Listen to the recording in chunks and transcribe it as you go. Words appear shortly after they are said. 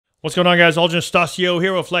What's going on, guys? Aldrin Stasio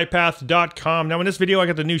here with FlytPath.com. Now in this video I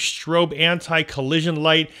got the new Strobe anti-collision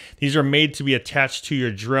light. These are made to be attached to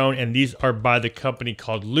your drone, and these are by the company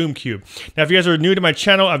called Lume Cube. Now if you guys are new to my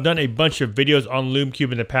channel, I've done a bunch of videos on Lume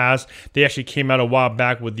Cube in the past. They actually came out a while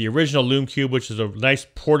back with the original Lume Cube, which is a nice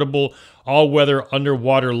portable all-weather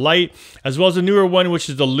underwater light, as well as a newer one, which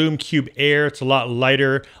is the Lume Cube Air. It's a lot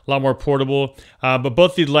lighter, a lot more portable, but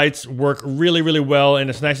both these lights work really well,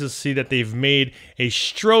 and it's nice to see that they've made a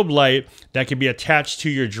strobe light that can be attached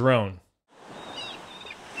to your drone.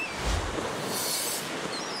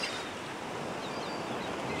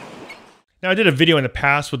 Now, I did a video in the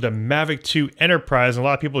past with the Mavic 2 Enterprise, and a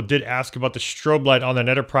lot of people did ask about the strobe light on that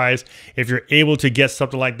Enterprise, if you're able to get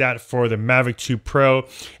something like that for the Mavic 2 Pro.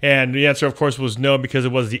 And the answer, of course, was no, because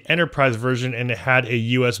it was the Enterprise version and it had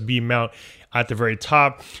a USB mount at the very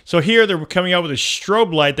top. So here they're coming out with a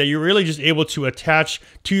strobe light that you're really just able to attach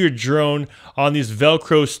to your drone on these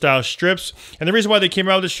Velcro style strips. And the reason why they came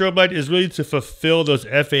out with the strobe light is really to fulfill those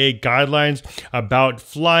FAA guidelines about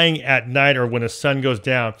flying at night or when the sun goes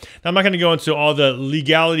down. Now, I'm not going to go into all the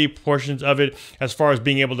legality portions of it as far as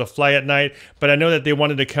being able to fly at night, but I know that they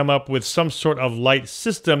wanted to come up with some sort of light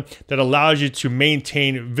system that allows you to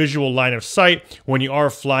maintain visual line of sight when you are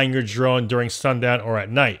flying your drone during sundown or at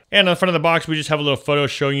night. And on the front of the box, we just have a little photo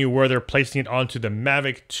showing you where they're placing it onto the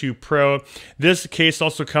Mavic 2 Pro. This case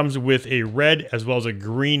also comes with a red as well as a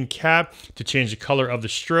green cap to change the color of the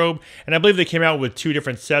strobe. And I believe they came out with 2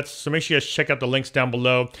 different sets. So make sure you guys check out the links down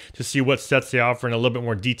below to see what sets they offer and a little bit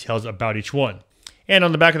more details about each one. And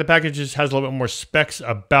on the back of the package, it just has a little bit more specs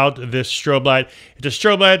about this strobe light. It's a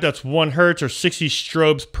strobe light that's 1 hertz or 60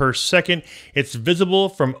 strobes per second. It's visible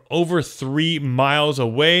from over 3 miles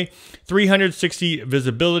away, 360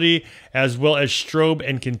 visibility, as well as strobe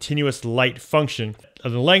and continuous light function.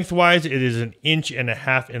 Lengthwise, it is 1.5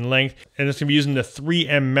 inches in length, and it's going to be using the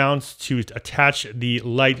 3M mounts to attach the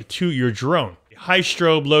light to your drone. High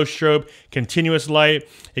strobe, low strobe, continuous light.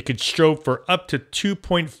 It could strobe for up to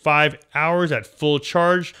 2.5 hours at full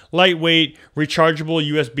charge. Lightweight, rechargeable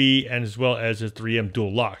USB, and as well as a 3M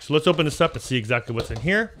dual lock. So let's open this up and see exactly what's in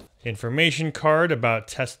here. Information card about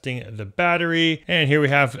testing the battery. And here we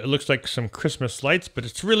have, it looks like some Christmas lights, but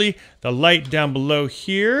it's really the light down below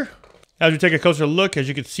here. As we take a closer look, as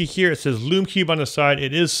you can see here, it says Lume Cube on the side.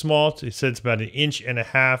 It is small. It says it's about 1.5 inches.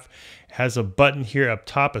 It has a button here up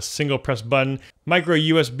top, a single press button. Micro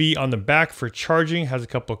USB on the back for charging. Has a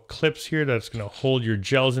couple clips here that's going to hold your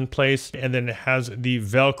gels in place. And then it has the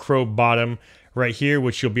Velcro bottom right here,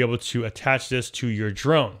 which you'll be able to attach this to your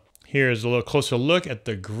drone. Here's a little closer look at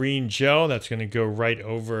the green gel that's going to go right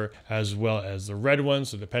over, as well as the red one.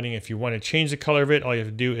 So depending if you want to change the color of it, all you have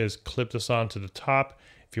to do is clip this onto the top.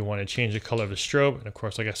 If you want to change the color of the strobe, and of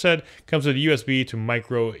course, like I said, comes with a USB to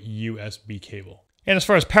micro USB cable. And as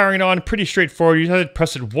far as powering it on, pretty straightforward. You just have to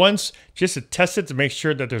press it once just to test it to make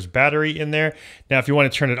sure that there's battery in there. Now, if you want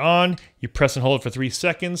to turn it on, you press and hold it for 3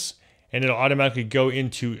 seconds, and it'll automatically go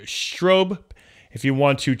into strobe. If you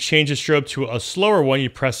want to change the strobe to a slower one, you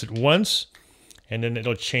press it once, and then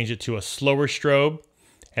it'll change it to a slower strobe.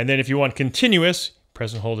 And then if you want continuous,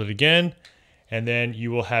 press and hold it again, and then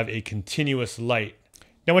you will have a continuous light.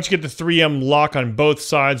 Now, once you get the 3M lock on both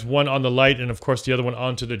sides, one on the light and of course the other one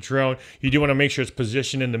onto the drone, you do want to make sure it's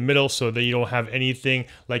positioned in the middle so that you don't have anything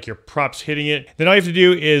like your props hitting it. Then all you have to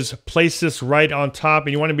do is place this right on top,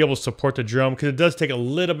 and you want to be able to support the drone because it does take a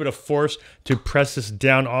little bit of force to press this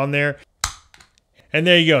down on there. And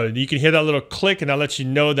there you go. You can hear that little click, and that lets you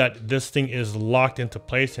know that this thing is locked into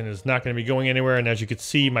place and is not going to be going anywhere. And as you can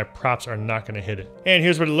see, my props are not going to hit it. And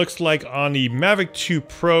here's what it looks like on the Mavic 2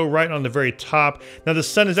 Pro, right on the very top. Now the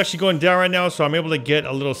sun is actually going down right now, so I'm able to get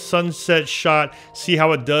a little sunset shot, see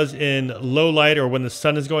how it does in low light or when the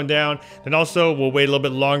sun is going down. Then also we'll wait a little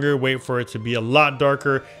bit longer, wait for it to be a lot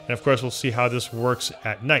darker. And of course, we'll see how this works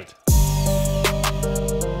at night.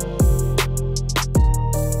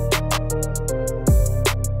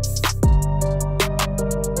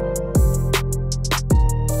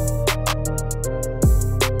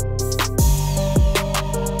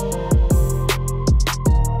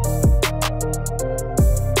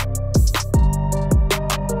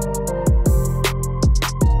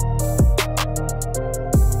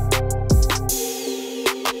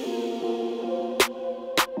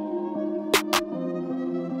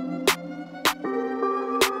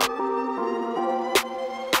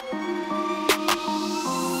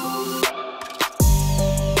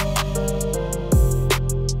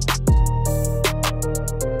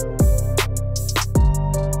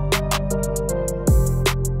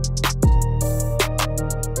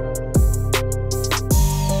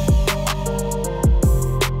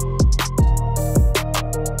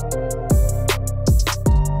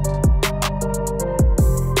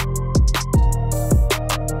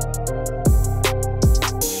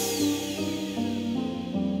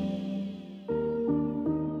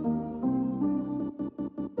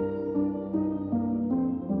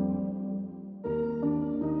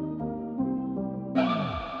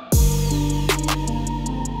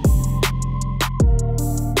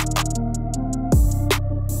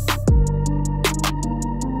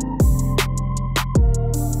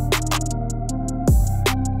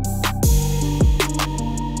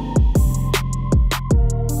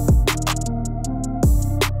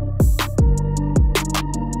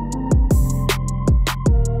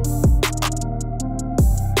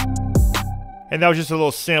 And that was just a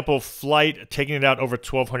little sample flight, taking it out over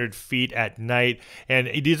 1,200 feet at night. And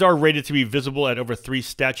these are rated to be visible at over 3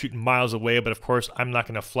 statute miles away, but of course, I'm not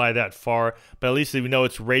going to fly that far. But at least we know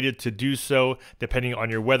it's rated to do so, depending on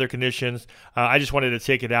your weather conditions. I just wanted to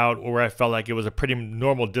take it out where I felt like it was a pretty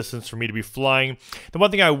normal distance for me to be flying. The one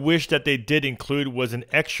thing I wish that they did include was an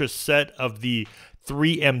extra set of the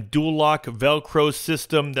 3M dual lock Velcro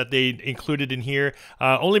system that they included in here,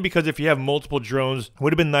 only because if you have multiple drones, it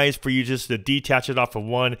would have been nice for you just to detach it off of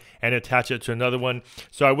one and attach it to another one.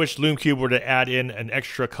 So I wish Lume Cube were to add in an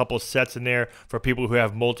extra couple sets in there for people who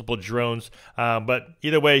have multiple drones. But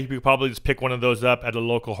either way, you could probably just pick one of those up at a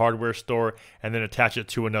local hardware store and then attach it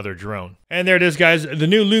to another drone. And there it is, guys, the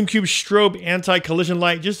new Lume Cube Strobe anti-collision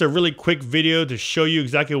light. Just a really quick video to show you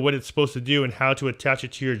exactly what it's supposed to do and how to attach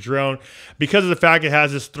it to your drone. Because of the fact it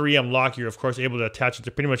has this 3M lock, you're of course able to attach it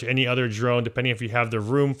to pretty much any other drone, depending if you have the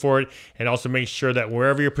room for it, and also make sure that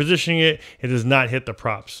wherever you're positioning it, it does not hit the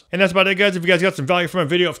props. And that's about it, guys. If you guys got some value from my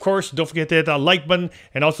video, of course, don't forget to hit that like button,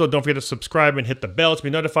 and also don't forget to subscribe and hit the bell to be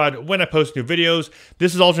notified when I post new videos.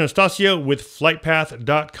 This is Alton Anastacio with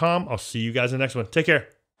FlytPath.com. I'll see you guys in the next one. Take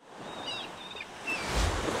care.